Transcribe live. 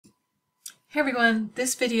Hey everyone,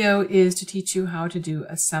 this video is to teach you how to do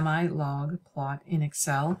a semi-log plot in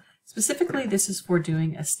Excel. Specifically, this is for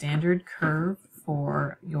doing a standard curve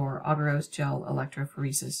for your agarose gel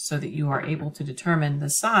electrophoresis so that you are able to determine the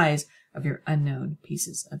size of your unknown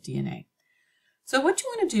pieces of DNA. So what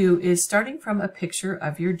you want to do is, starting from a picture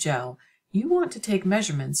of your gel, you want to take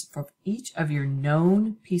measurements for each of your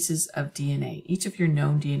known pieces of DNA, each of your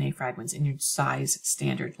known DNA fragments in your size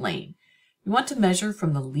standard lane. You want to measure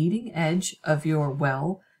from the leading edge of your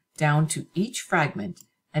well down to each fragment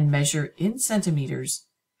and measure in centimeters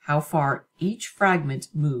how far each fragment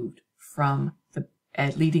moved from the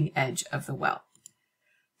leading edge of the well.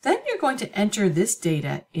 Then you're going to enter this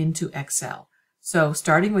data into Excel. So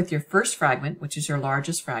starting with your first fragment, which is your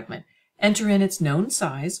largest fragment, enter in its known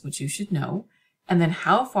size, which you should know, and then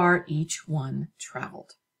how far each one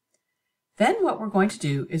traveled. Then what we're going to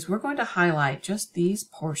do is we're going to highlight just these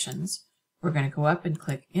portions. We're going to go up and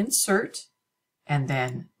click Insert, and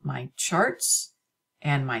then My Charts,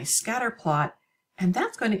 and My Scatter Plot, and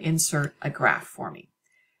that's going to insert a graph for me.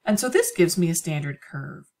 And so this gives me a standard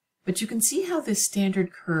curve. But you can see how this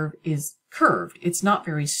standard curve is curved. It's not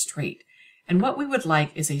very straight. And what we would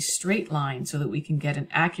like is a straight line so that we can get an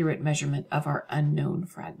accurate measurement of our unknown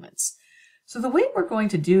fragments. So the way we're going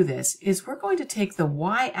to do this is we're going to take the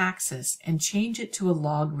y-axis and change it to a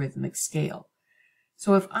logarithmic scale.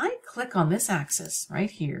 So if I click on this axis right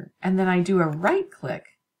here, and then I do a right click,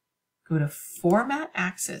 go to Format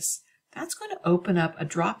Axis, that's going to open up a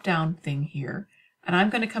drop-down thing here, and I'm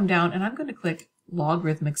going to come down and I'm going to click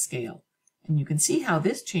Logarithmic Scale. And you can see how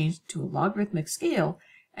this changed to a logarithmic scale,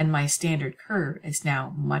 and my standard curve is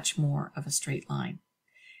now much more of a straight line.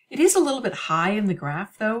 It is a little bit high in the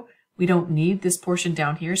graph though. We don't need this portion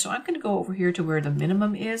down here, so I'm going to go over here to where the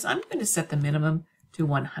minimum is. I'm going to set the minimum to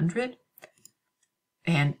 100.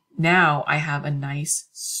 And now I have a nice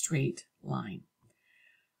straight line.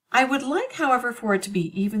 I would like, however, for it to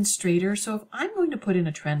be even straighter. So if I'm going to put in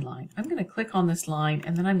a trend line, I'm going to click on this line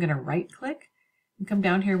and then I'm going to right click and come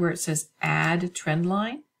down here where it says Add Trend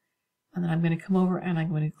Line. And then I'm going to come over and I'm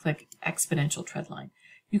going to click Exponential Trend Line.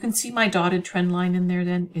 You can see my dotted trend line in there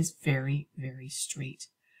then is very, very straight.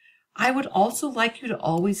 I would also like you to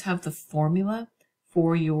always have the formula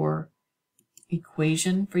for your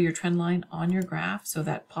equation for your trend line on your graph, so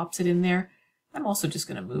that pops it in there. I'm also just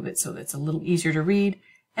going to move it so that it's a little easier to read.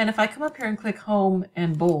 And if I come up here and click Home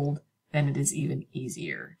and Bold, then it is even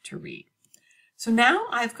easier to read. So now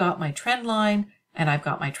I've got my trend line and I've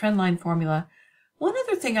got my trend line formula. One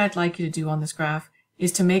other thing I'd like you to do on this graph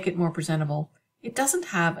is to make it more presentable. It doesn't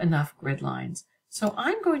have enough grid lines. So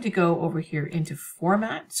I'm going to go over here into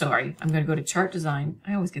Format. I'm going to go to Chart Design.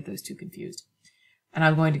 I always get those two confused. And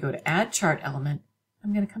I'm going to go to Add Chart Element.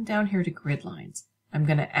 I'm going to come down here to Grid Lines. I'm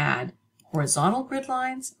going to add horizontal grid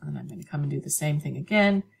lines, and then I'm going to come and do the same thing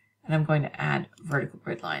again, and I'm going to add vertical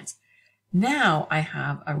grid lines. Now I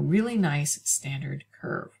have a really nice standard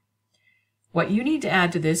curve. What you need to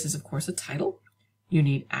add to this is, of course, a title. You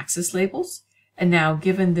need axis labels. And now,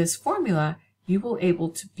 given this formula, you will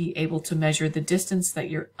be able to measure the distance that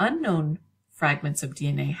your unknown fragments of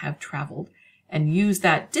DNA have traveled and use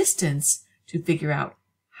that distance to figure out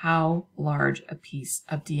how large a piece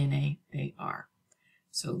of DNA they are.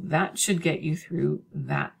 So that should get you through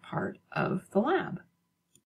that part of the lab.